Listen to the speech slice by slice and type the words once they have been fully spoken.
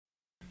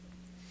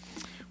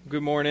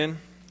Good morning.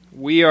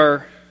 We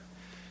are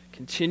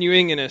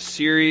continuing in a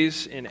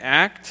series in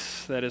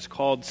Acts that is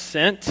called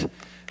Sent,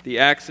 the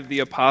Acts of the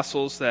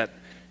Apostles that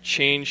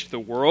changed the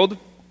world.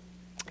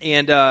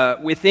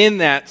 And within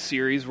that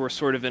series, we're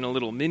sort of in a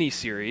little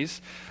mini-series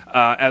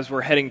as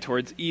we're heading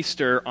towards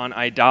Easter on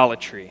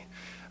idolatry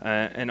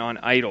and on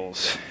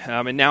idols.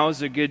 And now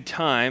is a good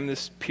time.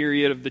 This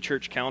period of the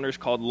church calendar is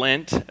called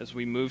Lent. As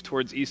we move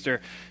towards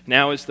Easter,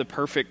 now is the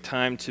perfect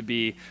time to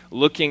be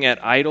looking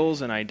at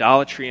idols and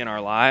idolatry in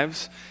our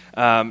lives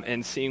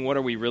and seeing what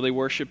are we really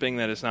worshiping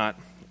that is not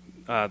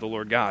the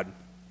Lord God.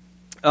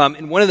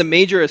 And one of the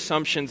major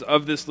assumptions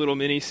of this little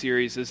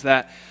mini-series is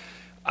that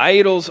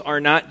idols are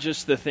not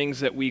just the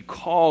things that we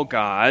call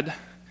God,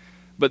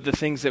 but the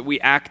things that we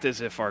act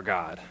as if are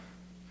God.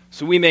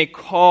 So we may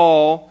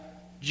call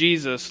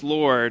Jesus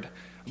Lord,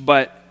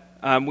 but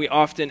we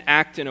often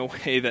act in a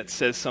way that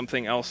says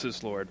something else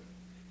is Lord.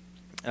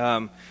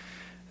 That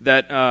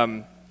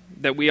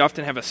we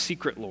often have a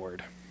secret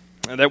Lord.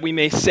 That we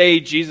may say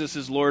Jesus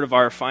is Lord of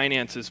our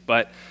finances,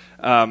 but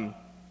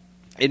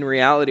in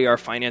reality our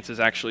finances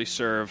actually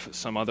serve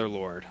some other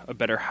Lord, a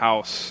better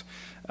house,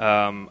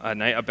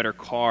 a better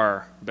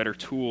car, better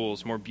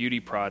tools, more beauty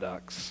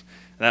products.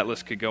 That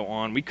list could go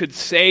on. We could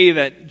say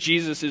that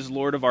Jesus is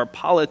Lord of our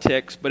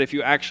politics, but if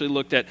you actually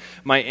looked at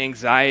my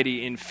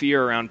anxiety and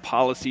fear around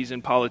policies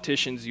and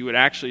politicians, you would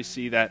actually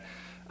see that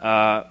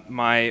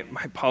my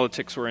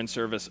politics were in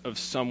service of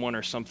someone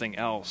or something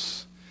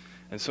else.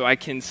 And so I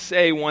can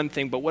say one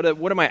thing, but what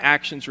do my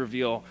actions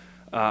reveal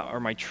are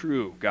my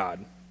true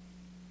God?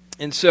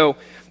 And so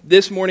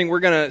this morning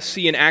we're going to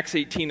see in Acts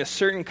 18 a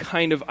certain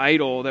kind of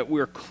idol that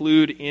we're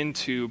clued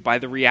into by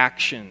the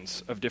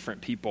reactions of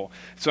different people.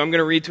 So I'm going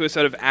to read to us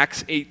out of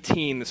Acts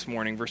 18 this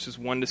morning, verses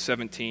 1 to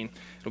 17.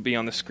 It'll be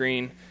on the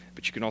screen,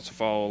 but you can also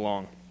follow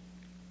along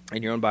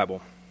in your own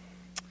Bible.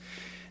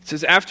 It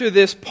says, "After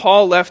this,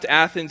 Paul left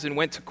Athens and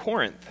went to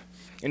Corinth.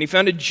 And he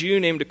found a Jew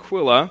named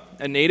Aquila,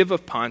 a native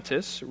of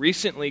Pontus,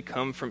 recently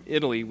come from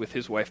Italy with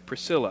his wife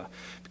Priscilla,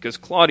 because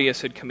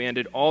Claudius had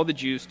commanded all the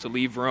Jews to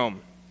leave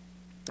Rome.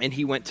 And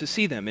he went to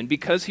see them. And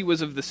because he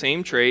was of the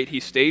same trade, he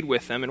stayed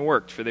with them and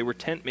worked, for they were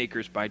tent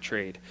makers by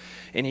trade.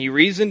 And he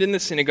reasoned in the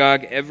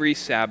synagogue every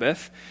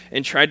Sabbath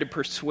and tried to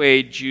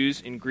persuade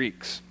Jews and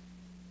Greeks.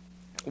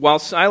 When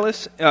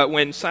Silas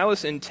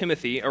and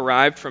Timothy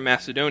arrived from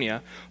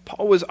Macedonia,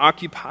 Paul was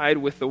occupied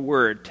with the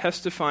word,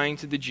 testifying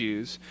to the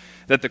Jews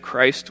that the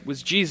Christ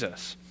was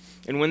Jesus.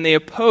 And when they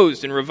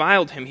opposed and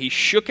reviled him, he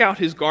shook out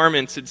his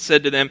garments and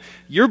said to them,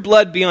 'Your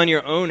blood be on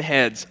your own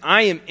heads.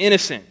 I am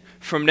innocent.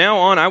 From now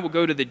on, I will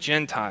go to the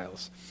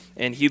Gentiles.'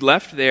 And he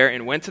left there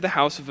and went to the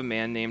house of a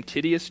man named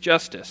Titius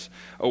Justus,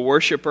 a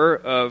worshiper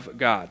of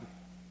God.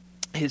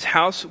 His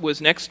house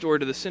was next door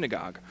to the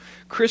synagogue.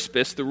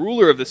 Crispus, the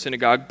ruler of the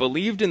synagogue,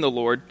 believed in the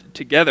Lord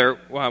together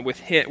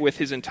with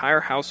his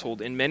entire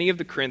household, and many of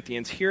the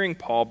Corinthians, hearing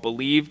Paul,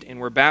 believed and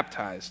were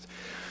baptized.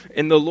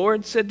 And the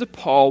Lord said to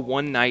Paul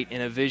one night in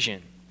a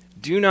vision,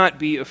 'Do not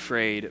be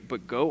afraid,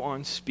 but go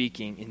on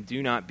speaking, and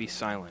do not be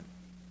silent.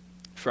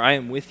 For I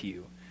am with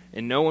you,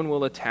 and no one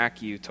will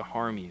attack you to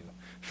harm you,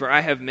 for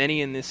I have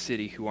many in this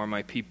city who are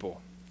my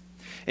people.'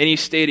 And he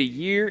stayed 1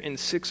 year and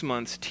 6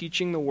 months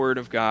teaching the word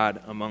of God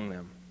among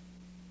them.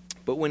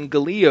 But when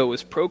Gallio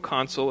was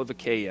proconsul of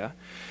Achaia,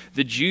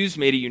 the Jews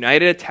made a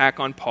united attack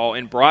on Paul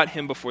and brought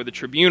him before the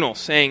tribunal,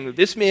 saying,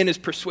 'This man is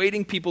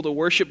persuading people to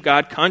worship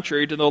God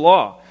contrary to the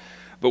law.'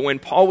 But when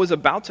Paul was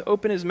about to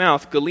open his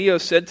mouth, Gallio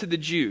said to the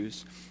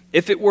Jews,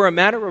 'If it were a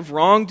matter of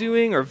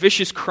wrongdoing or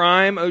vicious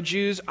crime, O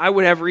Jews, I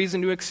would have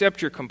reason to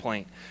accept your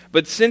complaint.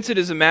 But since it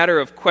is a matter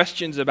of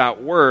questions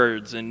about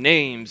words and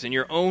names and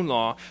your own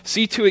law,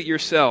 see to it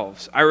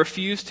yourselves. I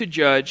refuse to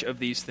judge of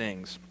these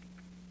things.'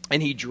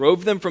 And he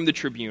drove them from the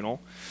tribunal,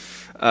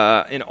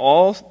 and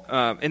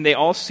they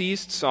all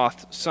seized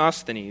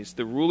Sosthenes,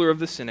 the ruler of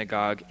the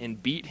synagogue,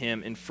 and beat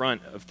him in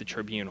front of the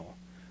tribunal.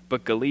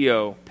 But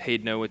Gallio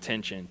paid no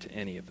attention to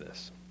any of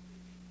this."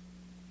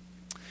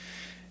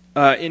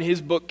 In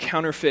his book,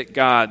 Counterfeit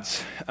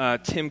Gods,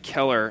 Tim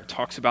Keller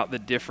talks about the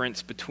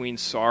difference between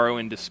sorrow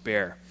and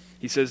despair.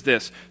 He says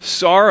this: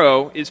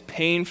 "Sorrow is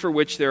pain for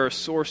which there are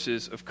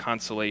sources of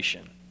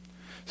consolation.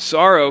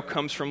 Sorrow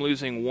comes from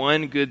losing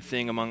one good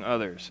thing among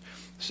others,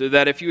 so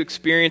that if you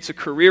experience a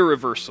career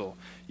reversal,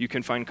 you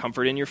can find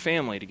comfort in your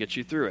family to get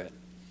you through it.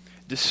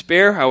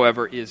 Despair,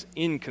 however, is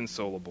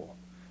inconsolable,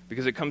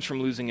 because it comes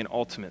from losing an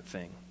ultimate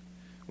thing.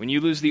 When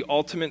you lose the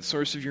ultimate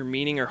source of your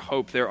meaning or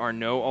hope, there are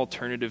no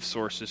alternative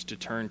sources to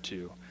turn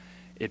to.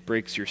 It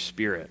breaks your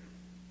spirit."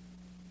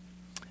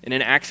 And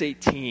in Acts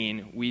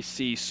 18, we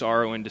see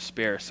sorrow and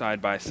despair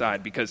side by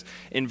side, because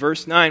in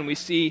verse 9, we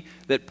see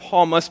that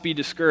Paul must be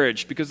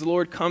discouraged because the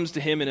Lord comes to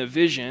him in a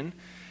vision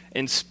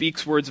and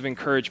speaks words of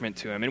encouragement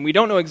to him. And we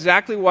don't know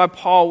exactly why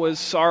Paul was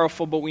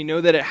sorrowful, but we know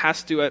that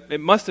it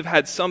must have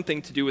had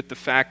something to do with the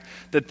fact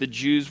that the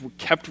Jews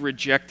kept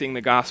rejecting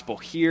the gospel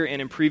here and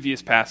in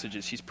previous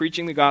passages. He's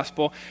preaching the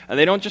gospel, and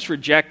they don't just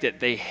reject it,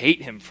 they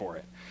hate him for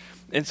it.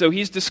 And so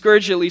he's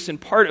discouraged at least in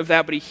part of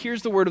that, but he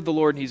hears the word of the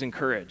Lord and he's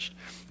encouraged.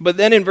 But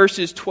then in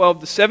verses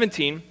 12 to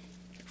 17,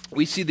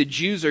 we see the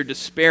Jews are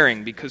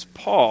despairing because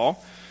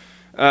Paul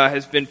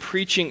has been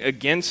preaching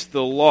against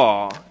the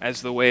law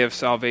as the way of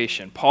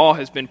salvation. Paul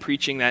has been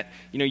preaching that,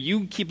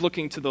 you keep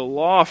looking to the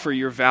law for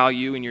your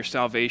value and your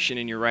salvation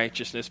and your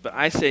righteousness, but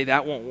I say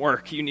that won't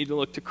work. You need to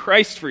look to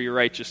Christ for your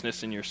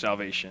righteousness and your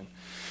salvation.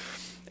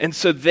 And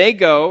so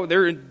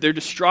they're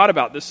distraught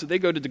about this, so they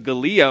go to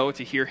Gallio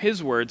to hear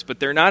his words, but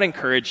they're not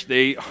encouraged.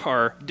 They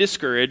are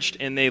discouraged,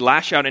 and they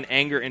lash out in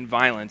anger and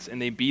violence,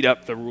 and they beat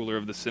up the ruler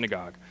of the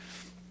synagogue.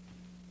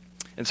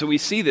 And so we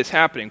see this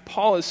happening.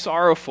 Paul is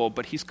sorrowful,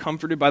 but he's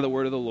comforted by the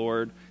word of the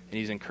Lord, and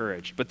he's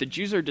encouraged. But the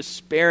Jews are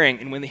despairing,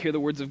 and when they hear the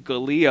words of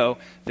Gallio,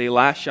 they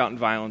lash out in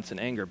violence and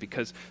anger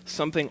because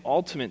something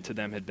ultimate to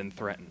them had been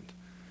threatened.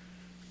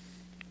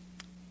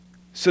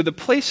 So the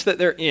place that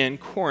they're in,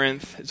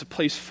 Corinth, is a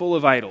place full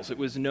of idols. It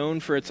was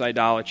known for its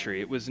idolatry.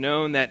 It was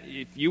known that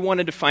if you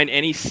wanted to find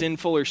any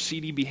sinful or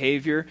seedy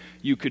behavior,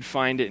 you could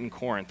find it in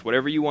Corinth.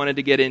 Whatever you wanted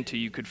to get into,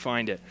 you could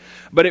find it.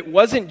 But it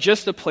wasn't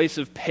just a place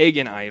of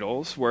pagan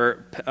idols,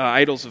 where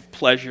idols of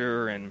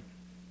pleasure and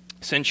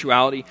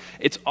sensuality.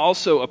 It's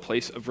also a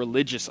place of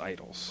religious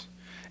idols.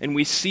 And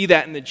we see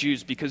that in the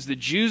Jews, because the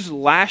Jews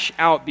lash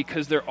out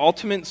because their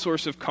ultimate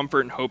source of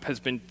comfort and hope has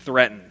been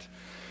threatened.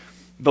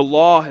 The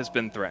law has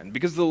been threatened,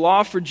 because the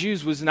law for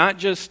Jews was not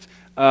just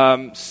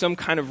some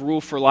kind of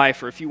rule for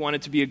life, or if you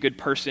wanted to be a good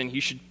person,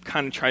 you should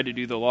kind of try to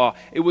do the law.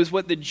 It was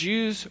what the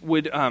Jews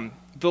would,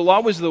 the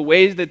law was the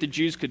way that the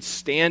Jews could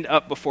stand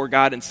up before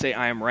God and say,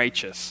 I am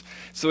righteous.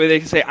 So they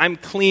could say, I'm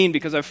clean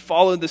because I've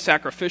followed the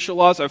sacrificial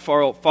laws, I've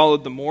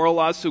followed the moral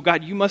laws, so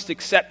God, you must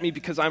accept me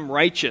because I'm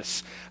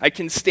righteous. I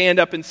can stand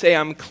up and say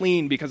I'm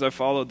clean because I've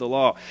followed the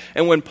law.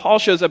 And when Paul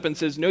shows up and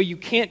says, no, you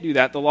can't do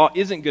that, the law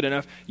isn't good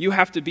enough, you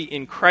have to be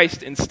in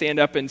Christ and stand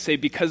up and say,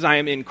 because I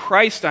am in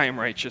Christ I am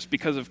righteous,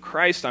 because of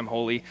Christ I'm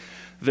holy,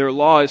 their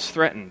law is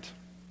threatened.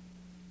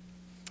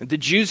 The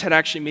Jews had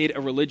actually made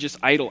a religious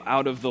idol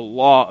out of the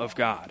law of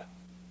God.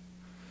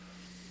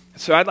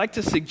 So I'd like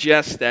to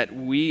suggest that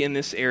we in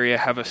this area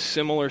have a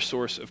similar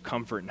source of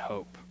comfort and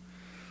hope.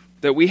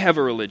 That we have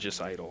a religious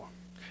idol.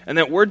 And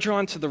that we're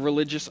drawn to the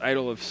religious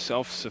idol of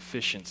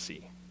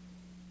self-sufficiency.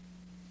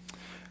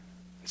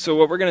 So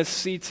what we're going to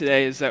see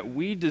today is that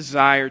we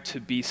desire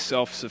to be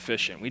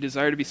self-sufficient. We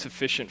desire to be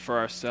sufficient for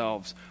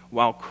ourselves,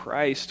 while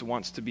Christ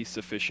wants to be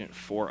sufficient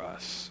for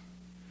us.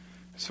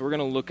 So we're going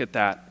to look at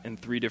that in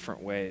three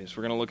different ways.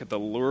 We're going to look at the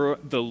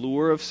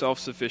lure of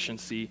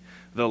self-sufficiency,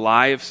 the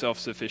lie of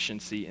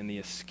self-sufficiency, and the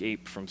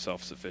escape from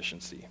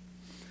self-sufficiency.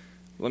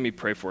 Let me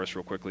pray for us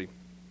real quickly.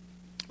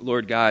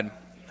 Lord God,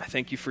 I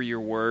thank you for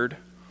your word,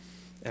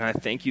 and I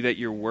thank you that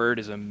your word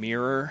is a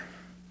mirror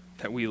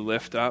that we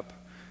lift up,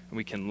 and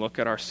we can look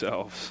at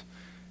ourselves.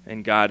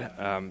 And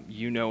God,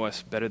 you know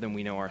us better than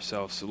we know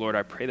ourselves. So Lord,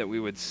 I pray that we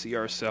would see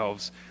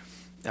ourselves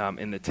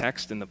in the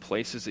text, in the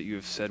places that you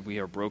have said we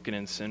are broken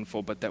and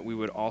sinful, but that we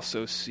would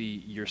also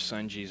see your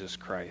Son, Jesus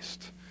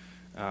Christ,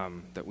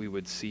 that we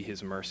would see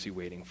his mercy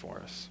waiting for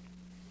us.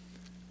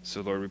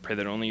 So Lord, we pray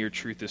that only your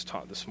truth is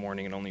taught this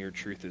morning and only your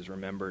truth is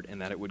remembered,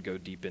 and that it would go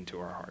deep into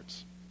our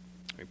hearts.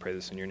 We pray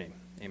this in your name.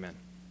 Amen.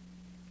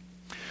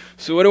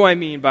 So what do I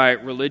mean by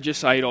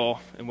religious idol,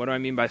 and what do I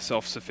mean by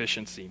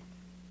self-sufficiency?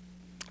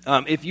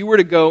 If you were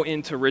to go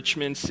into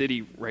Richmond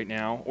City right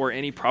now, or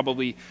any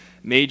probably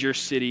major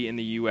city in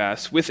the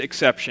U.S., with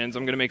exceptions,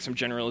 I'm going to make some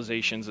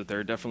generalizations that there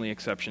are definitely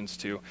exceptions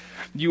to,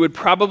 you would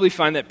probably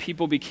find that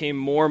people became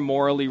more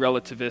morally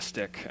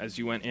relativistic as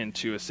you went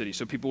into a city.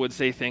 So people would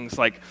say things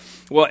like,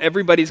 well,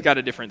 everybody's got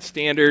a different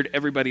standard,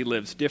 everybody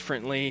lives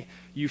differently,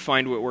 you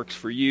find what works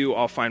for you,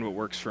 I'll find what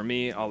works for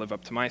me, I'll live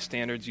up to my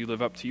standards, you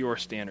live up to your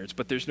standards.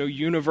 But there's no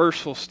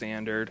universal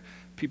standard,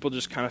 people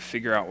just kind of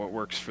figure out what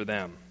works for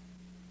them.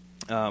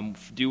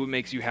 Do what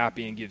makes you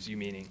happy and gives you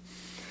meaning.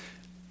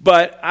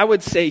 But I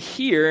would say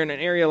here in an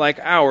area like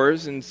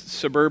ours, in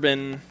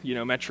suburban,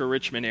 Metro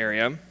Richmond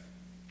area,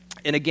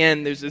 and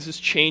again, this is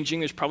changing,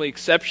 there's probably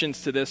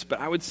exceptions to this, but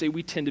I would say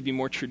we tend to be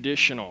more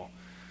traditional.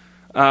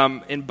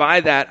 And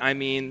by that, I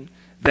mean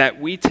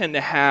that we tend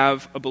to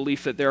have a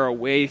belief that there's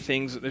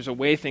a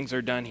way things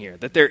are done here,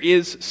 that there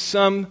is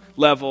some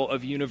level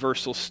of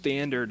universal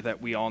standard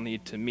that we all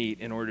need to meet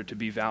in order to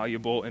be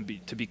valuable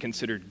and to be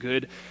considered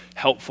good,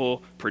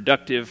 helpful,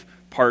 productive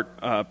part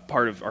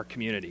of our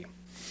community.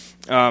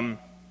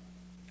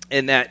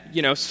 And that,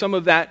 some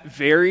of that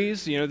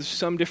varies, there's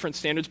some different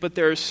standards, but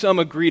there are some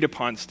agreed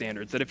upon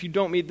standards, that if you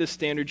don't meet this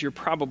standard, you're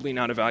probably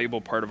not a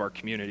valuable part of our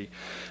community.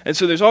 And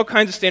so there's all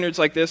kinds of standards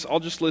like this. I'll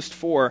just list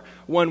 4.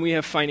 One, we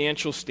have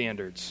financial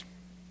standards.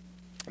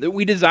 That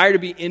we desire to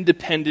be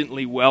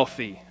independently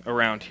wealthy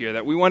around here,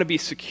 that we want to be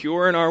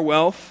secure in our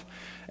wealth,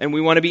 and we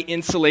want to be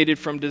insulated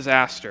from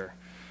disaster.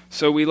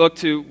 So we look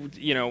to,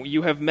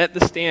 you have met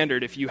the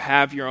standard if you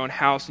have your own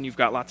house and you've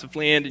got lots of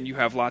land and you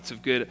have lots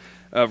of good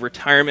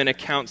retirement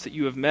accounts, that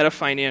you have met a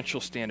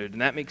financial standard,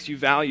 and that makes you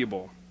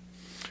valuable.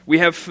 We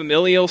have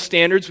familial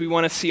standards. We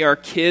want to see our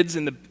kids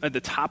at the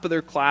top of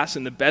their class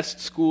in the best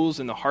schools,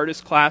 in the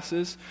hardest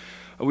classes.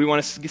 We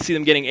want to see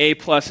them getting A+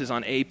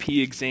 on AP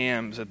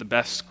exams at the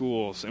best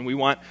schools. And we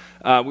want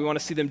to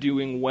see them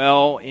doing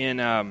well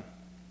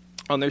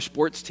on their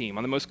sports team,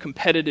 on the most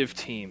competitive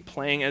team,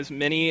 playing at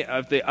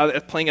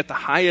the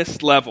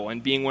highest level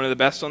and being one of the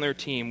best on their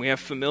team. We have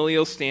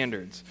familial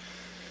standards.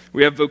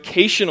 We have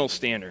vocational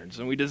standards,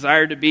 and we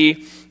desire to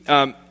be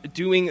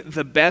doing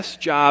the best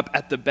job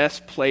at the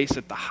best place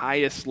at the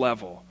highest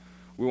level.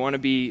 We want to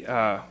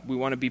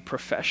be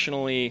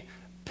professionally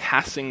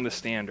passing the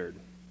standard.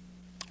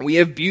 We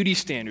have beauty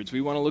standards. We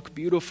want to look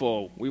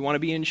beautiful. We want to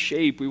be in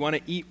shape. We want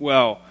to eat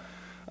well.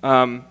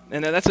 And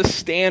that's a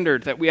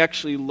standard that we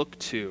actually look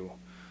to,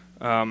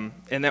 and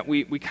that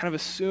we kind of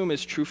assume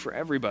is true for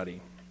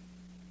everybody.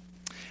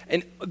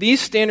 And these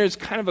standards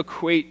kind of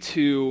equate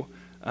to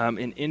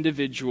an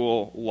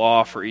individual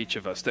law for each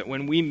of us, that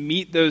when we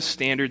meet those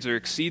standards or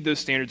exceed those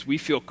standards, we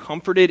feel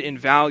comforted and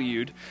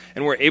valued,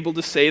 and we're able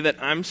to say that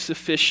I'm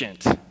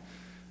sufficient.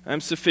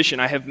 I'm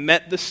sufficient. I have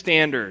met the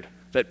standard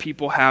that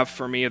people have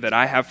for me, that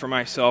I have for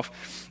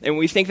myself. And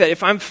we think that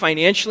if I'm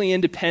financially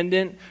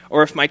independent,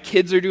 or if my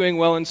kids are doing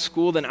well in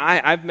school, then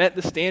I've met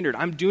the standard.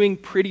 I'm doing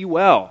pretty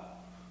well.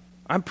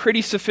 I'm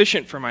pretty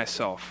sufficient for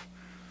myself.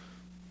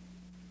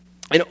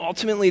 And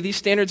ultimately, these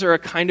standards are a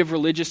kind of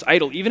religious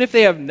idol. Even if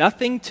they have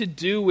nothing to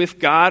do with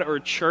God or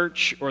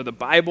church or the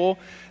Bible,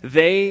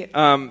 they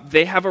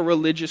have a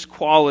religious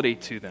quality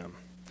to them.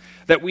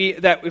 That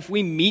if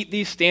we meet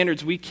these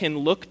standards, we can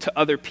look to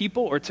other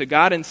people or to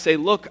God and say,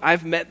 look,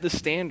 I've met the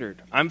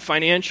standard. I'm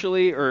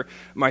financially, or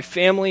my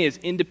family is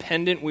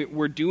independent.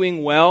 We're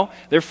doing well.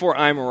 Therefore,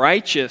 I'm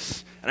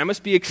righteous. And I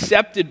must be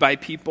accepted by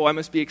people. I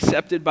must be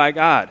accepted by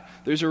God.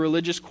 There's a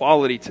religious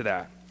quality to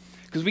that.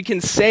 Because we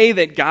can say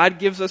that God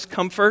gives us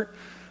comfort,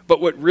 but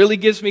what really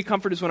gives me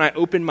comfort is when I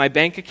open my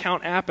bank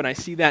account app and I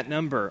see that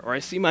number, or I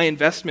see my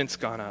investments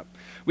gone up.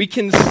 We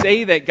can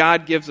say that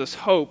God gives us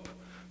hope,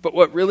 but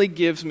what really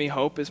gives me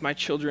hope is my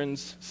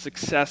children's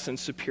success and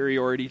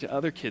superiority to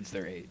other kids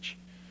their age.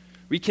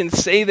 We can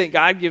say that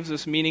God gives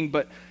us meaning,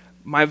 but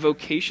my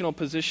vocational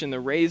position, the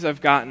raise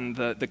I've gotten,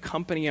 the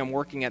company I'm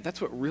working at, that's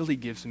what really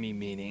gives me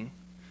meaning.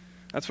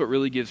 That's what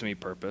really gives me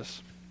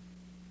purpose.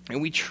 And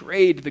we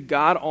trade the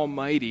God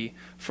Almighty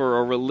for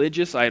a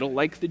religious idol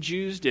like the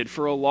Jews did,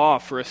 for a law,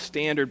 for a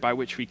standard by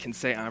which we can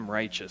say, I'm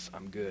righteous,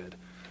 I'm good.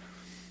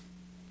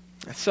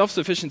 And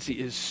self-sufficiency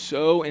is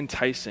so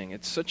enticing.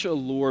 It's such a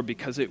lure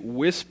because it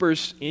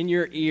whispers in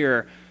your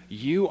ear,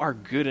 you are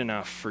good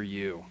enough for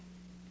you.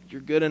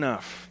 You're good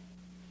enough.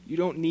 You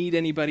don't need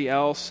anybody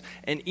else.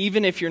 And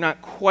even if you're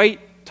not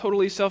quite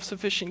totally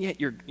self-sufficient yet,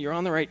 you're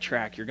on the right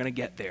track. You're going to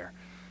get there.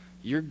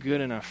 You're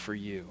good enough for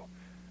you.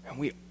 And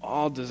we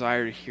all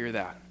desire to hear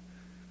that.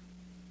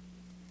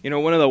 You know,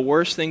 one of the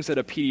worst things that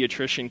a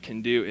pediatrician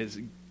can do is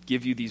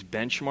give you these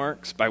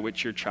benchmarks by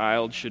which your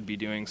child should be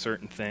doing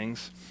certain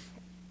things.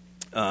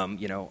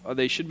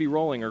 They should be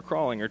rolling or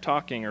crawling or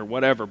talking or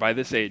whatever by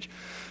this age.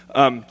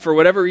 For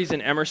whatever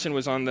reason, Emerson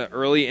was on the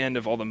early end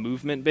of all the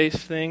movement-based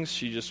things.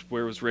 She just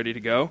was ready to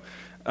go,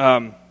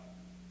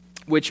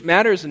 which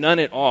matters none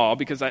at all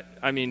because,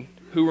 I mean,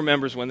 who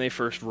remembers when they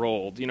first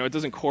rolled? You know, it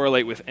doesn't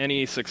correlate with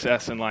any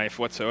success in life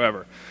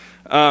whatsoever.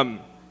 So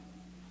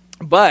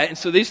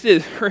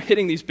her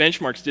hitting these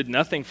benchmarks did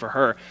nothing for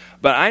her.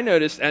 But I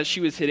noticed as she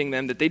was hitting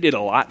them that they did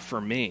a lot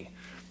for me.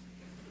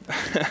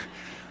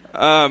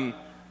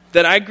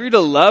 That I grew to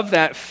love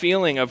that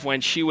feeling of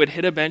when she would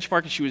hit a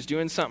benchmark and she was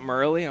doing something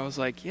early. I was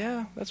like,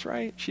 yeah, that's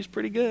right. She's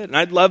pretty good. And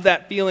I'd love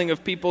that feeling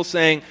of people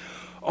saying,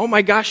 oh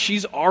my gosh,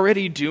 she's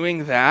already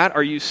doing that.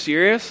 Are you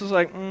serious? I was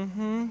like,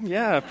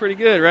 yeah, pretty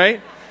good, right?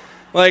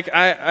 Like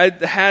I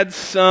had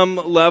some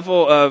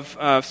level of,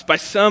 by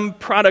some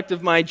product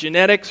of my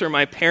genetics or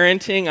my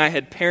parenting, I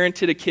had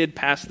parented a kid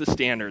past the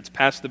standards,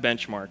 past the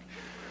benchmark.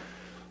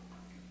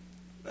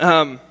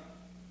 But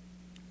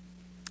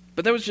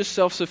that was just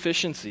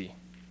self-sufficiency.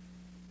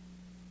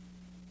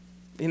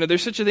 You know,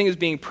 there's such a thing as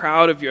being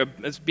proud of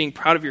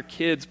your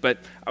kids, but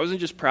I wasn't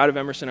just proud of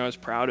Emerson, I was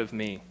proud of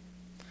me.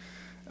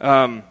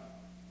 I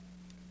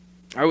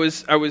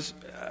was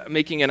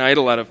making an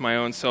idol out of my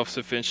own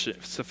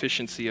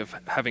self-sufficiency of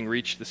having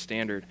reached the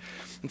standard.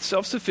 And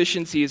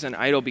self-sufficiency is an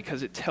idol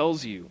because it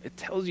tells you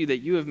that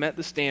you have met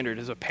the standard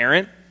as a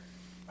parent.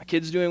 My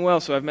kid's doing well,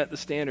 so I've met the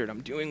standard.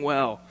 I'm doing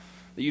well.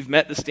 That you've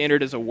met the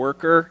standard as a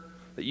worker,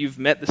 that you've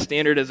met the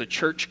standard as a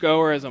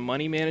churchgoer, as a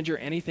money manager,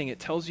 anything. It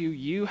tells you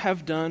you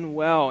have done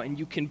well, and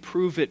you can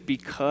prove it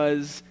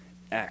because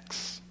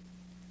X.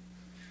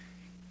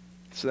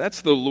 So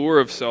that's the lure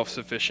of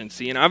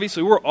self-sufficiency. And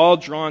obviously we're all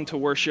drawn to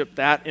worship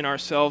that in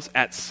ourselves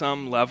at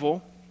some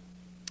level.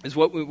 Is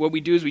what we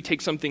do is we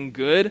take something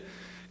good,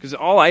 because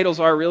all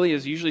idols are really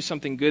is usually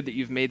something good that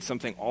you've made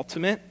something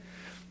ultimate.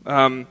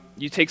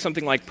 You take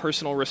something like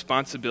personal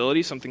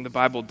responsibility, something the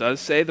Bible does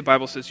say. The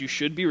Bible says you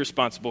should be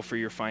responsible for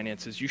your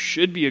finances. You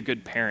should be a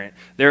good parent.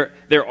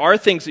 There are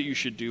things that you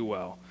should do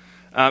well.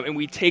 And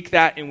we take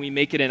that and we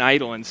make it an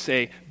idol and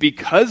say,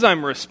 because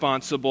I'm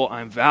responsible,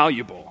 I'm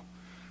valuable.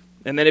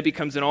 And then it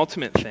becomes an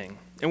ultimate thing.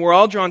 And we're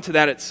all drawn to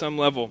that at some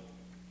level.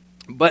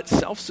 But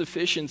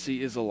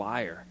self-sufficiency is a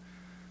liar.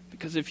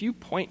 Because if you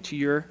point to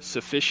your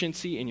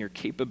sufficiency and your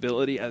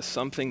capability as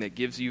something that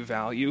gives you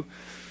value,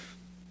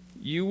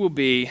 you will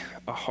be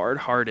a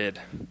hard-hearted,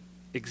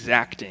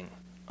 exacting,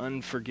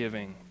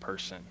 unforgiving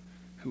person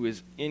who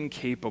is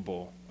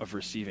incapable of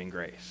receiving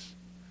grace.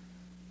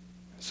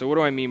 So what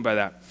do I mean by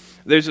that?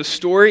 There's a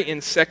story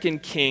in 2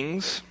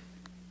 Kings.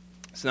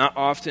 It's not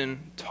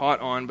often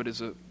taught on, but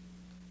is a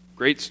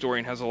great story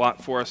and has a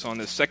lot for us on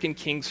this. 2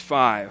 Kings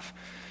 5.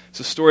 It's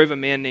a story of a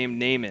man named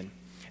Naaman.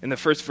 And the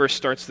first verse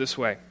starts this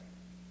way.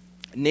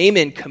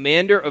 Naaman,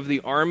 commander of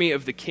the army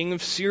of the king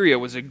of Syria,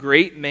 was a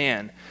great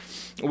man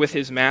with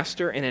his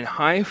master and in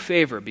high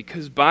favor,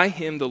 because by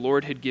him the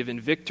Lord had given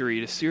victory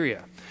to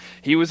Syria.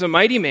 He was a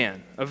mighty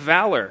man of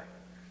valor,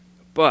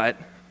 but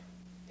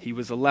he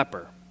was a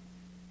leper.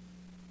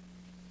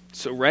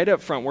 So right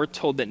up front, we're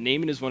told that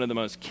Naaman is one of the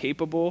most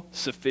capable,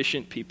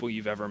 sufficient people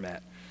you've ever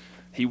met.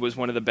 He was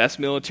one of the best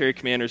military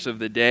commanders of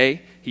the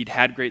day. He'd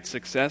had great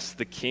success.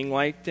 The king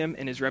liked him,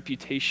 and his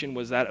reputation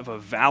was that of a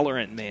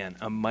valiant man,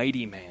 a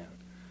mighty man.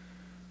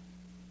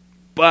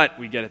 But,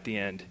 we get at the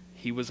end,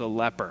 he was a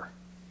leper.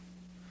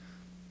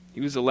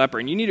 He was a leper.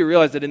 And you need to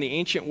realize that in the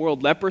ancient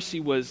world, leprosy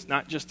was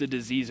not just a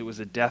disease, it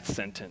was a death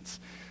sentence.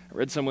 I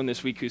read someone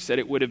this week who said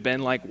it would have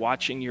been like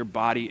watching your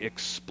body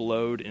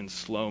explode in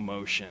slow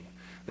motion.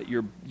 That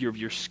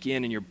your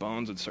skin and your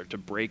bones would start to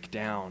break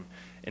down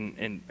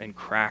and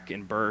crack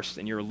and burst,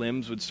 and your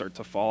limbs would start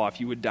to fall off.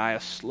 You would die a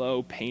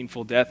slow,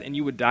 painful death, and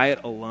you would die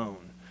it alone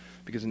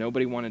because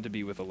nobody wanted to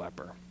be with a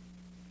leper.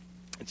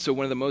 And so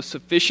one of the most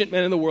sufficient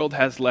men in the world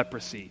has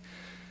leprosy.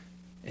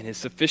 And his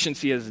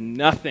sufficiency has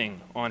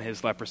nothing on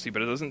his leprosy,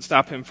 but it doesn't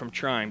stop him from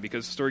trying,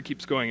 because the story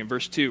keeps going in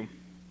verse 2.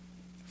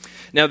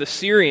 Now the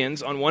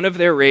Syrians, on one of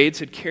their raids,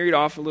 had carried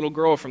off a little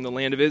girl from the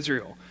land of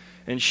Israel,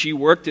 and she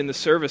worked in the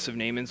service of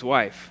Naaman's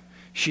wife.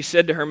 She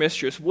said to her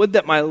mistress, "Would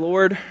that my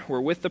Lord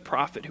were with the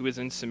prophet who is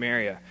in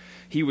Samaria.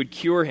 He would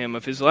cure him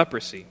of his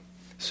leprosy."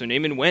 So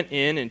Naaman went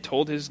in and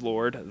told his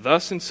Lord,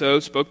 "Thus and so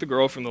spoke the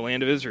girl from the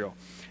land of Israel."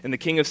 And the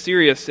king of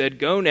Syria said,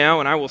 "Go now,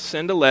 and I will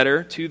send a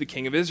letter to the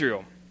king of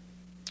Israel."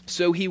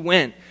 So he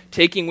went,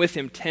 taking with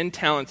him 10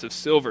 talents of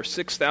silver,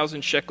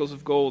 6,000 shekels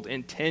of gold,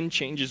 and 10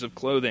 changes of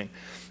clothing.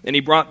 And he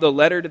brought the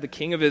letter to the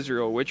king of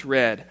Israel, which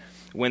read,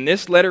 "When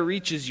this letter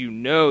reaches you,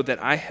 know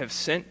that I have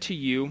sent to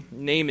you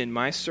Naaman,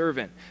 my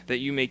servant, that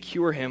you may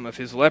cure him of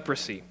his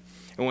leprosy."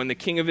 And when the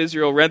king of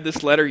Israel read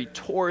this letter, he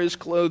tore his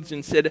clothes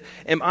and said,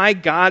 "Am I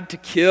God to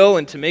kill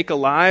and to make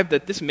alive,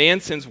 that this man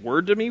sends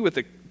word to me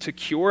to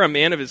cure a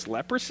man of his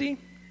leprosy?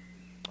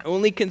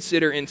 Only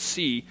consider and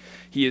see,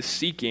 he is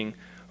seeking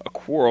a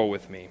quarrel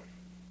with me."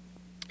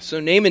 So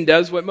Naaman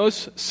does what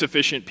most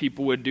sufficient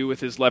people would do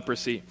with his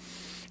leprosy.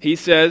 He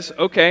says,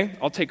 "Okay,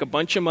 I'll take a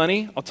bunch of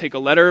money. I'll take a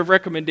letter of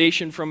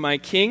recommendation from my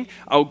king.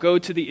 I'll go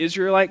to the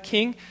Israelite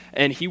king,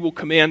 and he will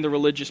command the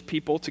religious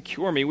people to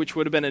cure me," which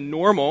would have been a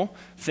normal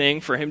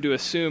thing for him to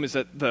assume, is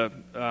that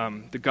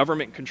the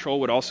government control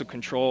would also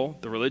control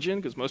the religion,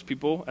 because most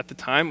people at the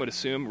time would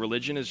assume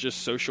religion is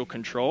just social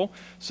control.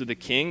 So the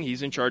king,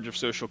 he's in charge of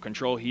social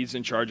control. He's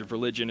in charge of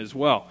religion as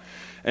well.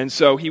 And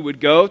so he would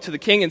go to the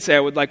king and say, "I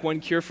would like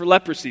one cure for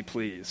leprosy,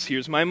 please.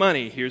 Here's my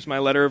money. Here's my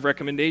letter of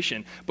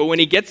recommendation." But when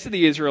he gets to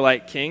the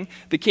Israelite king,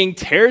 the king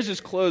tears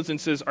his clothes and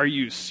says, "Are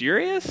you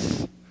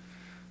serious?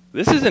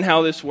 This isn't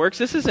how this works.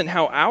 This isn't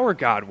how our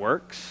God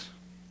works."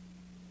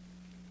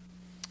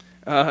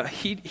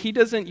 He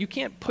doesn't. You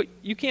can't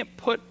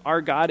put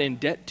our God in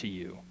debt to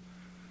you.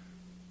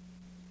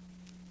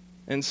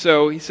 And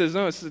so he says,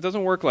 "No, it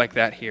doesn't work like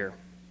that here."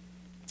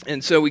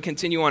 And so we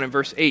continue on in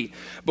verse 8.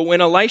 "But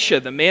when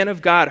Elisha, the man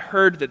of God,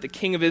 heard that the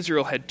king of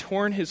Israel had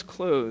torn his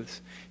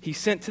clothes, he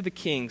sent to the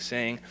king,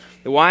 saying,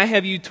 'Why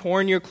have you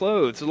torn your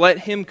clothes?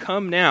 Let him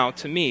come now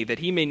to me, that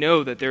he may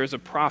know that there is a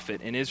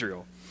prophet in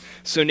Israel.'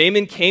 So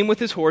Naaman came with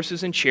his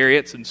horses and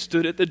chariots and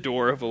stood at the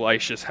door of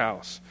Elisha's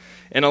house.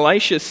 And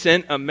Elisha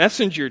sent a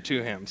messenger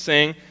to him,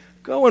 saying,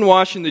 'Go and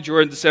wash in the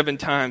Jordan 7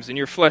 times, and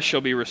your flesh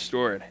shall be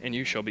restored, and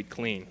you shall be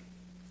clean.'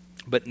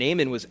 But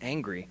Naaman was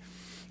angry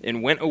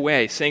and went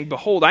away, saying,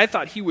 'Behold, I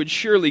thought he would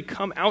surely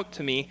come out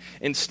to me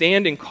and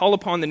stand and call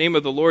upon the name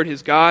of the Lord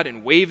his God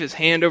and wave his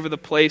hand over the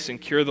place and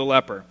cure the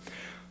leper.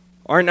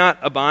 Are not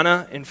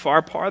Abana and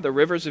Pharpar, the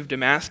rivers of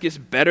Damascus,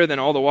 better than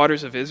all the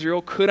waters of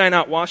Israel? Could I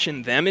not wash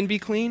in them and be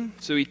clean?'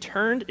 So he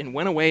turned and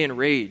went away in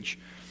rage.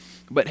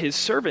 But his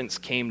servants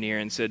came near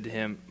and said to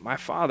him, 'My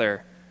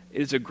father,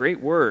 it is a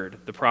great word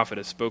the prophet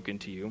has spoken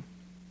to you.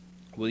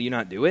 Will you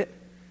not do it?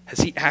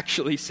 Has he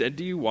actually said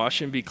to you, wash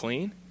and be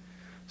clean?'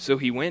 So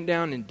he went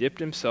down and dipped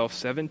himself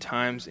 7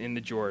 times in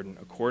the Jordan,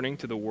 according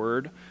to the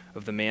word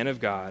of the man of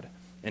God,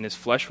 and his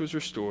flesh was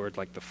restored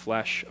like the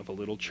flesh of a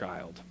little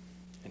child,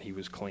 and he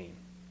was clean."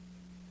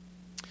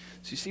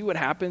 So you see what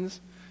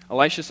happens?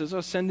 Elisha says, "Oh,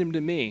 send him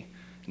to me."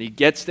 And he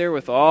gets there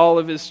with all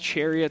of his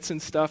chariots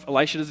and stuff.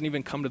 Elisha doesn't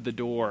even come to the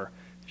door.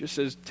 He just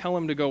says, "Tell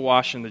him to go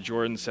wash in the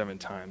Jordan 7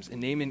 times.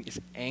 And Naaman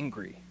is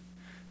angry.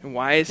 And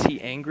why is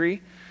he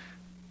angry?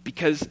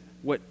 Because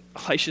what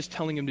Elisha's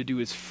telling him to do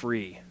is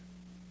free.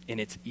 And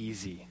it's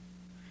easy.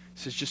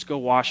 He says, just go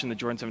wash in the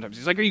Jordan 7 times.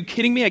 He's like, are you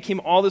kidding me? I came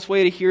all this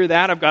way to hear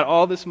that. I've got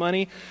all this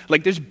money.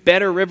 Like, there's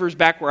better rivers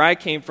back where I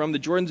came from. The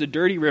Jordan's a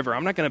dirty river.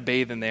 I'm not going to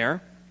bathe in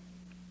there.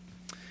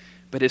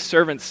 But his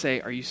servants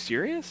say, are you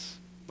serious?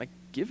 Like,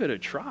 give it a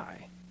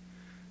try.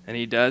 And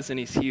he does, and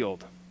he's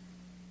healed.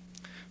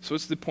 So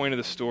what's the point of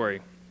the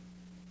story?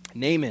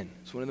 Naaman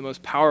is one of the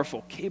most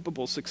powerful,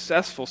 capable,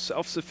 successful,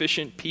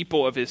 self-sufficient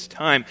people of his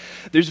time.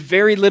 There's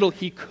very little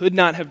he could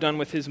not have done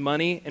with his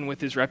money and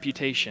with his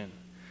reputation.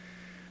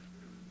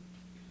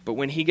 But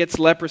when he gets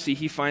leprosy,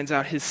 he finds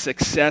out his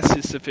success,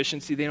 his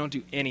sufficiency, they don't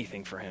do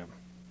anything for him.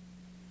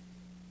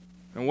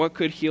 And what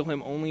could heal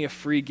him? Only a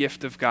free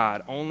gift of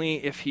God.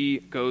 Only if he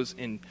goes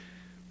and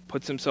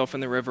puts himself in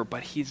the river.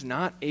 But he's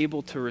not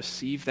able to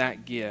receive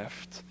that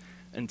gift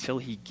until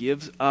he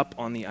gives up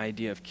on the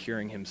idea of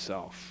curing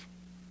himself.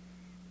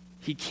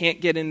 He can't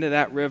get into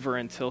that river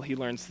until he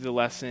learns the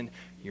lesson,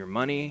 your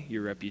money,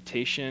 your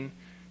reputation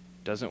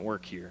doesn't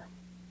work here.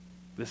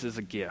 This is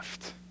a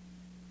gift.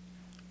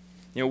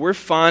 You know, we're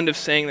fond of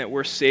saying that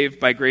we're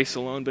saved by grace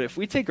alone, but if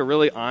we take a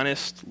really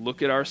honest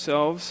look at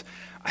ourselves,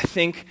 I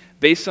think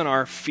based on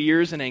our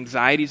fears and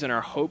anxieties and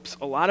our hopes,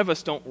 a lot of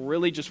us don't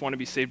really just want to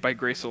be saved by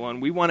grace alone.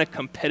 We want a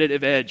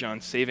competitive edge on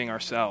saving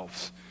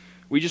ourselves.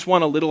 We just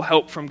want a little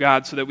help from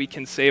God so that we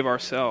can save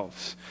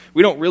ourselves.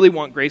 We don't really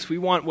want grace. We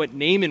want what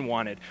Naaman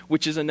wanted,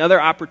 which is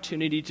another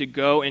opportunity to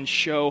go and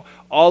show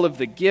all of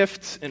the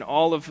gifts and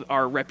all of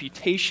our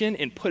reputation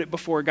and put it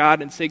before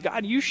God and say,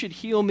 God, you should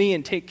heal me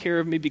and take care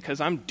of me because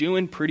I'm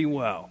doing pretty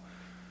well.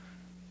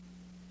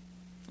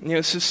 You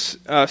know,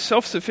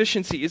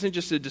 self-sufficiency isn't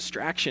just a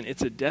distraction,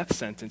 it's a death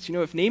sentence. You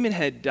know, if Naaman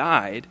had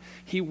died,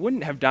 he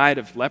wouldn't have died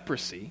of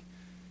leprosy.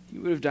 He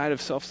would have died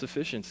of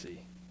self-sufficiency.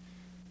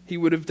 He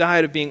would have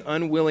died of being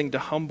unwilling to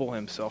humble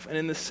himself. And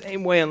in the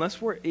same way,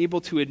 unless we're able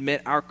to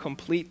admit our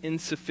complete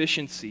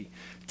insufficiency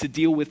to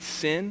deal with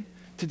sin,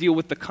 to deal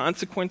with the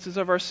consequences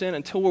of our sin,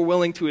 until we're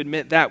willing to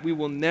admit that, we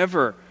will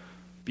never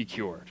be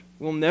cured.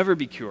 We'll never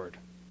be cured.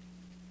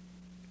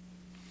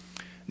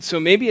 And so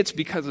maybe it's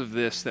because of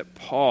this that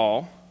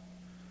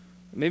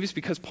maybe it's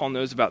because Paul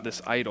knows about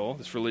this idol,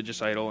 this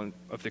religious idol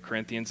of the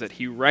Corinthians, that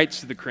he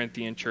writes to the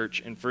Corinthian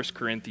church in 1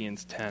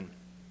 Corinthians 10.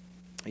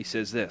 He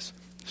says this,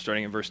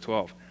 starting in verse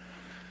 12.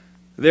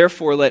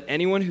 Therefore, let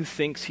anyone who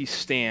thinks he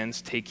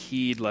stands take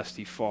heed lest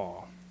he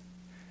fall.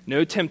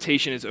 No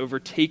temptation has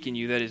overtaken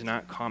you that is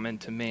not common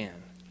to man.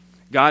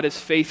 God is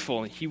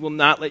faithful, and he will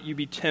not let you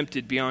be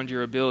tempted beyond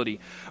your ability.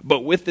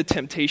 But with the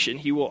temptation,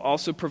 he will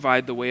also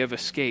provide the way of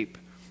escape,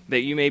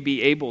 that you may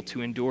be able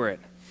to endure it.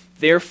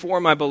 Therefore,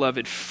 my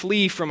beloved,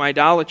 flee from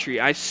idolatry.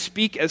 I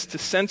speak as to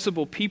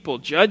sensible people.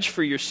 Judge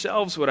for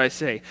yourselves what I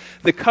say.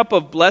 The cup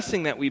of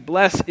blessing that we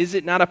bless, is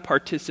it not a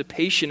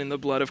participation in the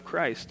blood of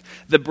Christ?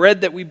 The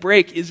bread that we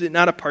break, is it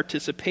not a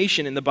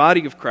participation in the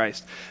body of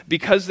Christ?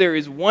 Because there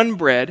is one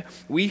bread,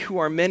 we who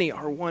are many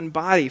are one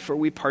body, for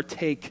we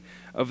partake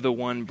of the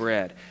one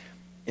bread.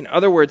 In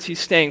other words, he's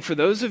saying, for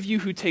those of you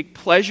who take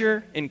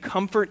pleasure and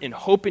comfort and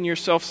hope in your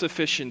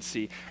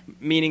self-sufficiency,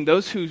 meaning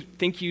those who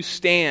think you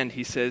stand,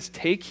 he says,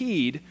 take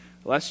heed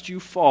lest you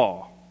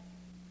fall.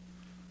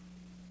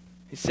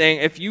 He's saying,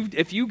 if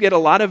you get a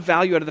lot of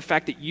value out of the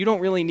fact that you don't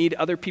really need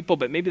other people,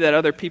 but maybe that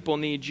other people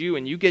need you,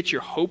 and you get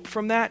your hope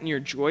from that and your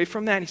joy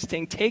from that, he's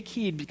saying, take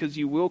heed because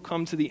you will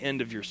come to the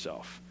end of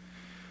yourself.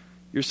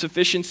 Your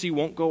sufficiency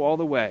won't go all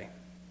the way.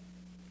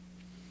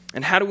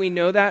 And how do we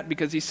know that?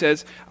 Because he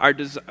says our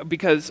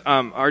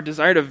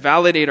desire to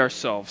validate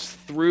ourselves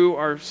through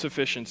our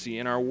sufficiency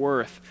and our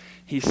worth,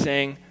 he's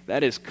saying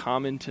that is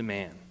common to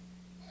man.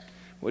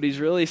 What he's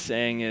really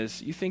saying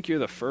is, you think you're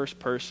the first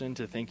person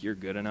to think you're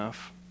good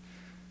enough?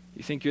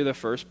 You think you're the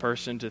first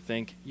person to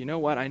think, you know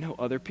what, I know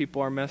other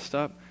people are messed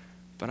up,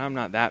 but I'm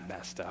not that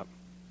messed up.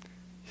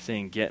 He's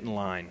saying, get in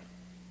line.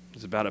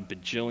 There's about a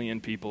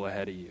bajillion people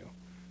ahead of you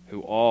who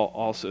all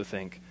also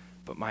think,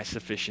 but my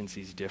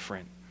sufficiency is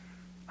different.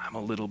 I'm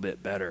a little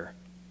bit better.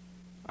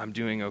 I'm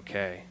doing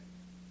okay.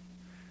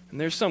 And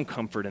there's some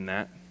comfort in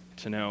that,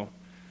 to know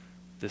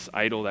this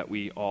idol that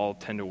we all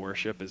tend to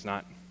worship is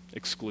not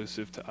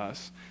exclusive to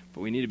us.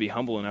 But we need to be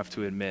humble enough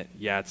to admit,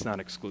 yeah, it's not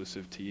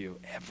exclusive to you.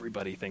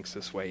 Everybody thinks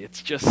this way.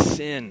 It's just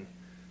sin.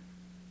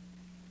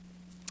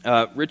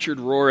 Richard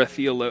Rohr,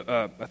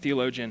 a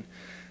theologian,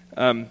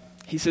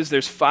 he says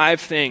there's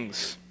 5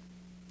 things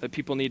that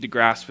people need to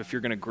grasp if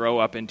you're going to grow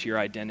up into your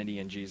identity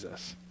in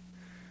Jesus.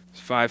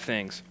 5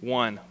 things.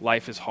 1,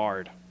 life is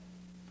hard.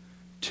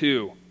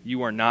 2,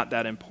 you are not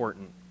that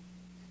important.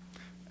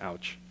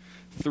 Ouch.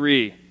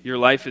 3, your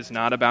life is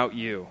not about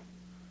you.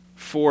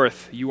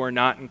 4th, you are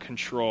not in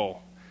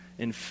control.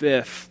 And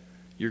 5th,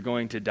 you're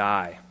going to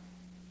die.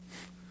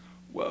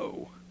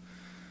 Whoa.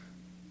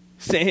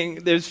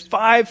 Saying there's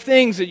 5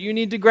 things that you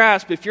need to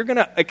grasp. If you're going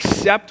to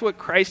accept what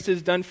Christ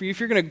has done for you, if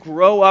you're going to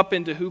grow up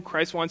into who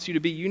Christ wants you to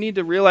be, you need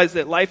to realize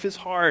that life is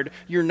hard.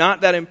 You're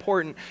not that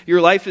important. Your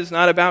life is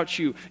not about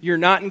you. You're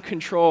not in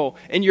control.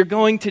 And you're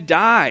going to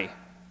die.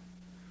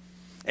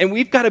 And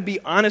we've got to be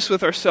honest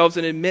with ourselves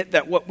and admit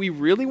that what we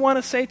really want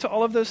to say to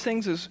all of those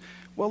things is,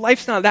 well,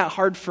 life's not that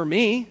hard for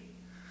me.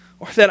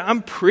 or that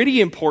I'm pretty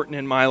important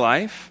in my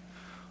life,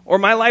 or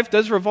my life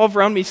does revolve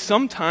around me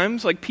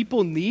sometimes, like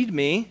people need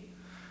me,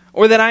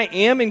 or that I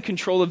am in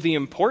control of the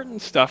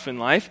important stuff in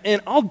life,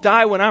 and I'll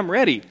die when I'm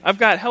ready. I've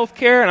got health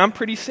care, and I'm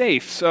pretty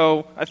safe,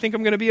 so I think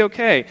I'm going to be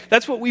okay.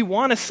 That's what we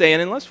want to say,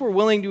 and unless we're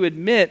willing to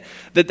admit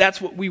that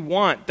that's what we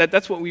want, that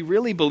that's what we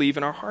really believe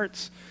in our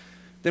hearts,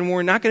 then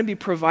we're not going to be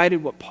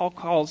provided what Paul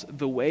calls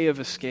the way of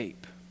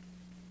escape.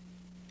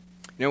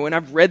 You know, when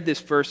I've read this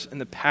verse in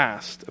the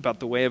past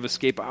about the way of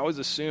escape, I always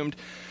assumed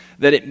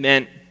that it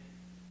meant,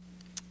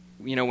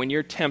 you know, when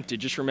you're tempted,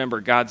 just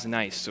remember God's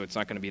nice, so it's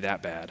not going to be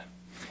that bad.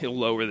 He'll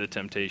lower the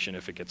temptation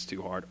if it gets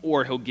too hard,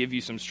 or he'll give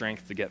you some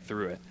strength to get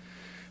through it.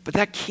 But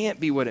that can't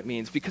be what it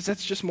means, because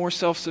that's just more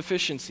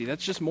self-sufficiency.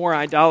 That's just more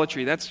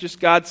idolatry. That's just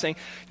God saying,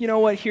 you know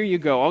what, here you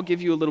go. I'll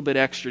give you a little bit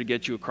extra to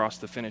get you across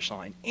the finish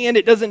line. And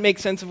it doesn't make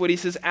sense of what he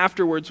says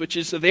afterwards, which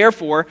is, so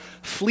therefore,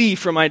 flee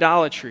from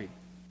idolatry.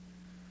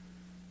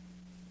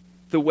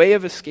 The way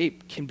of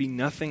escape can be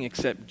nothing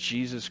except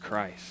Jesus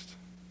Christ.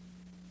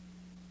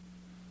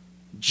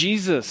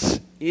 Jesus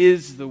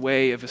is the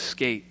way of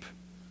escape.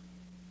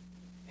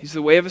 He's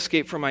the way of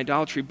escape from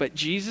idolatry, but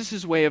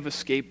Jesus' way of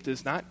escape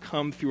does not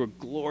come through a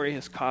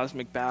glorious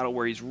cosmic battle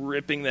where he's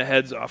ripping the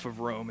heads off of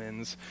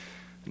Romans.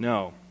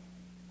 No.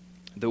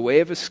 The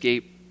way of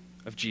escape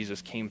of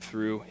Jesus came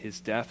through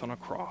his death on a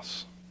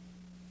cross.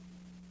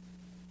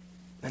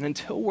 And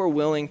until we're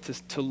willing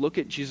to look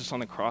at Jesus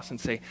on the cross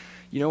and say,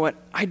 you know what,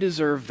 I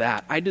deserve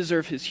that. I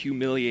deserve his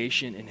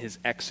humiliation and his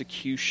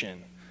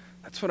execution.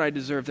 That's what I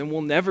deserve. Then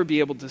we'll never be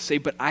able to say,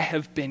 but I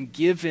have been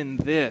given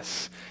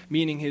this,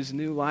 meaning his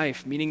new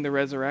life, meaning the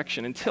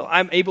resurrection. Until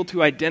I'm able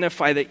to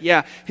identify that,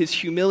 yeah, his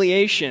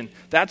humiliation,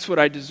 that's what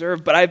I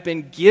deserve, but I've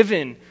been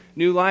given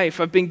new life.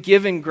 I've been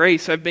given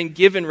grace. I've been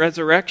given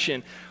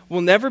resurrection.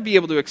 We'll never be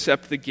able to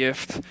accept the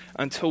gift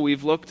until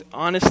we've looked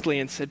honestly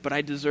and said, but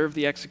I deserve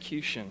the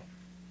execution.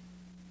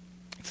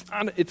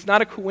 It's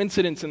not a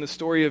coincidence in the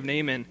story of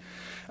Naaman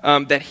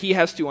that he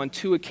has to, on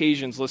 2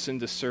 occasions, listen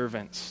to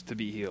servants to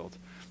be healed.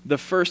 The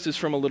first is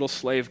from a little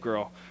slave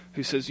girl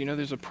who says, you know,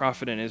 there's a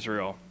prophet in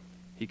Israel.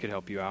 He could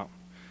help you out.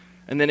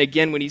 And then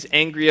again, when he's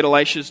angry at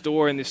Elisha's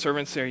door and the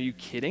servants say, are you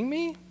kidding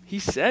me? He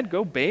said,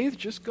 go bathe.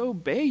 Just go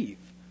bathe.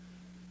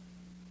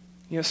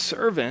 You know,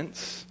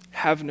 servants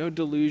have no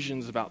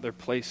delusions about their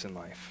place in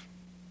life.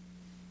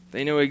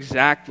 They know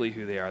exactly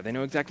who they are. They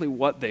know exactly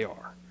what they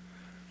are.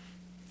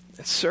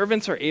 And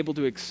servants are able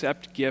to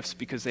accept gifts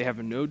because they have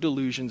no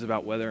delusions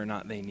about whether or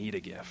not they need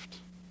a gift.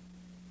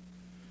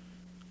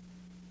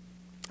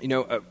 You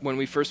know, when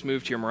we first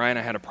moved here, Mariah and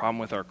I had a problem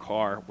with our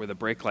car where the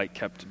brake light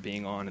kept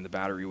being on and the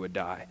battery would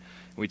die.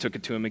 And we took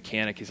it to a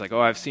mechanic. He's like,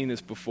 oh, I've seen this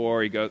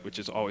before. He goes, which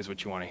is always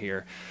what you want to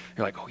hear.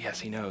 You're like, oh,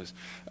 yes, he knows.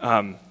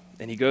 And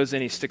he goes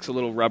in, he sticks a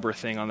little rubber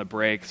thing on the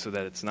brake so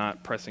that it's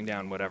not pressing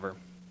down, whatever.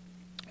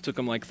 It took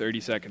him like 30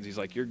 seconds. He's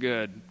like, you're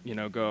good. You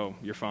know, go.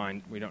 You're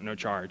fine. We don't, no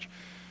charge.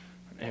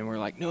 And we're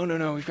like, no,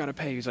 we've got to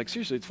pay. He's like,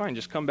 seriously, it's fine.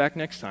 Just come back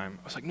next time.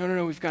 I was like,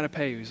 no, we've got to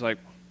pay. He's like,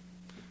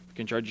 we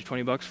can charge you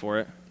 $20 for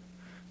it.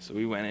 So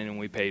we went in and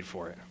we paid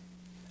for it.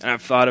 And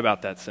I've thought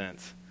about that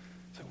since.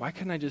 So why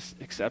couldn't I just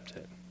accept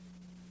it?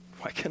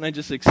 Why couldn't I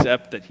just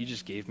accept that he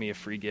just gave me a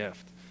free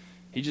gift?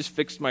 He just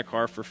fixed my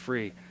car for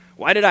free.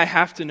 Why did I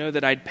have to know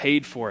that I'd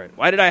paid for it?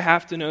 Why did I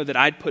have to know that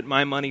I'd put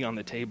my money on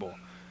the table?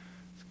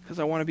 It's because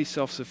I want to be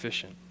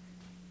self-sufficient.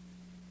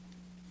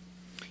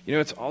 You know,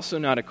 it's also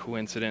not a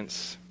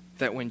coincidence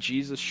that when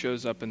Jesus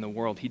shows up in the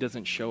world, he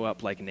doesn't show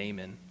up like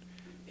Naaman.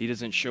 He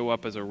doesn't show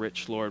up as a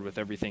rich Lord with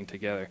everything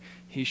together.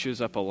 He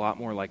shows up a lot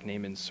more like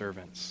Naaman's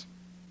servants.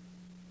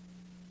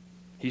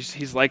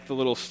 He's like the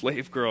little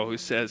slave girl who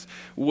says,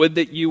 would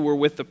that you were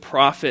with the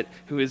prophet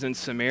who is in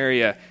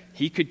Samaria.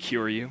 He could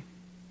cure you.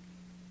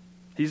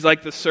 He's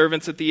like the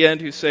servants at the end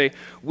who say,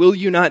 will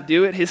you not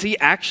do it? Has he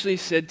actually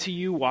said to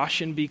you, wash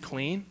and be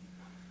clean?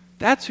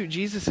 That's who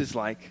Jesus is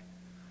like.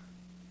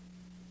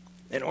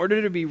 In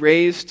order to be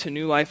raised to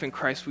new life in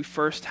Christ, we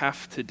first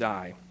have to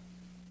die.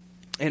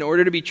 In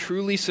order to be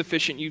truly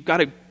sufficient, you've got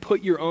to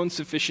put your own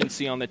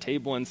sufficiency on the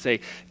table and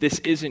say, this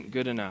isn't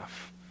good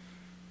enough.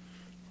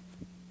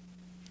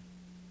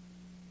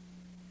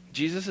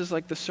 Jesus is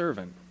like the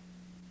servant.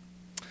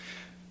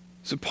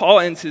 So Paul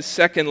ends his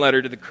second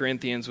letter to the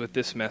Corinthians with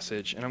this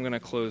message, and I'm going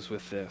to close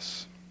with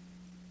this.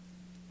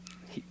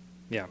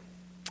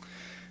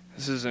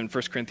 This is in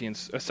 2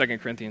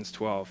 Corinthians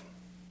 12.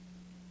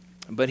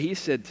 But he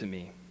said to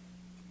me,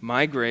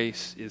 my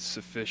grace is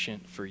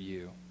sufficient for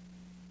you.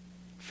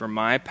 For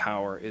my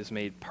power is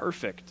made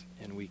perfect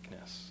in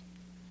weakness.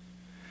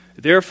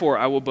 Therefore,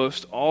 I will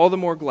boast all the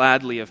more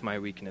gladly of my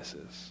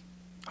weaknesses.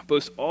 I'll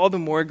boast all the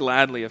more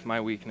gladly of my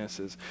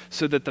weaknesses,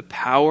 so that the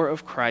power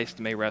of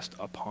Christ may rest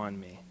upon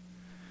me.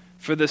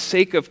 For the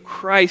sake of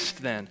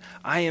Christ, then,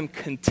 I am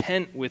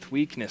content with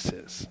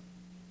weaknesses,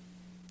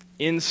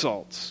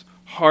 insults,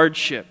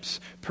 hardships,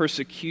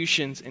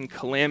 persecutions, and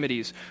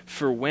calamities.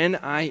 For when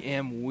I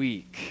am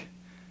weak,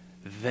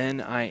 then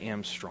I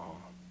am strong.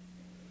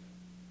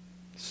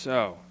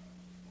 So,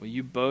 will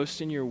you boast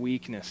in your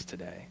weakness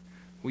today?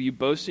 Will you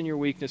boast in your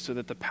weakness so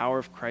that the power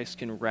of Christ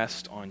can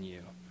rest on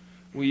you?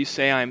 Will you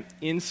say, I'm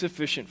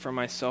insufficient for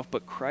myself,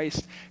 but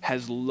Christ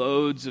has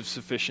loads of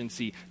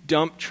sufficiency,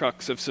 dump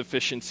trucks of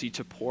sufficiency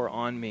to pour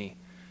on me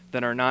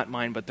that are not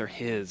mine, but they're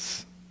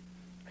his?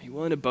 Are you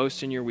willing to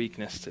boast in your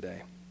weakness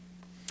today?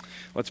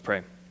 Let's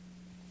pray.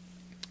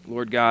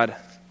 Lord God,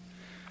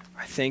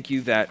 I thank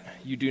you that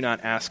you do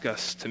not ask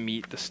us to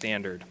meet the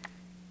standard.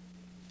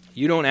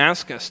 You don't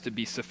ask us to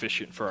be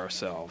sufficient for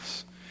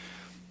ourselves.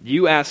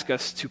 You ask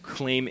us to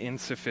claim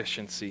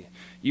insufficiency.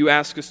 You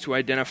ask us to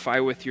identify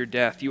with your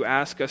death. You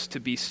ask us to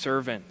be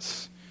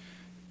servants.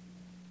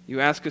 You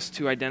ask us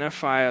to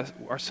identify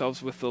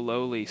ourselves with the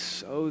lowly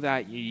so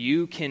that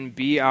you can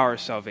be our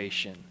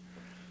salvation.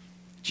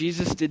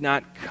 Jesus did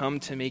not come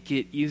to make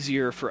it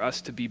easier for us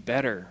to be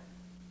better.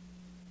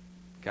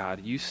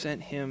 God, you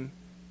sent him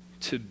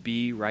to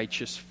be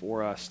righteous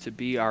for us, to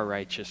be our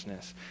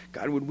righteousness.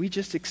 God, would we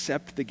just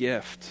accept the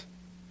gift?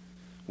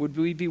 Would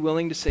we be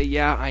willing to say,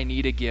 yeah, I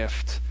need a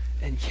gift,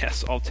 and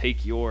yes, I'll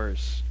take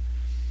yours?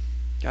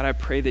 God, I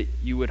pray that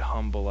you would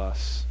humble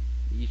us,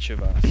 each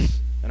of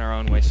us, in our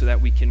own way, so that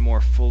we can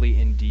more fully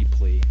and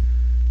deeply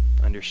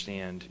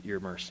understand your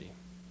mercy.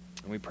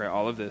 And we pray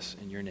all of this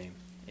in your name.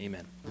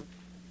 Amen.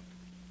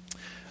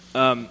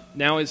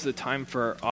 Now is the time for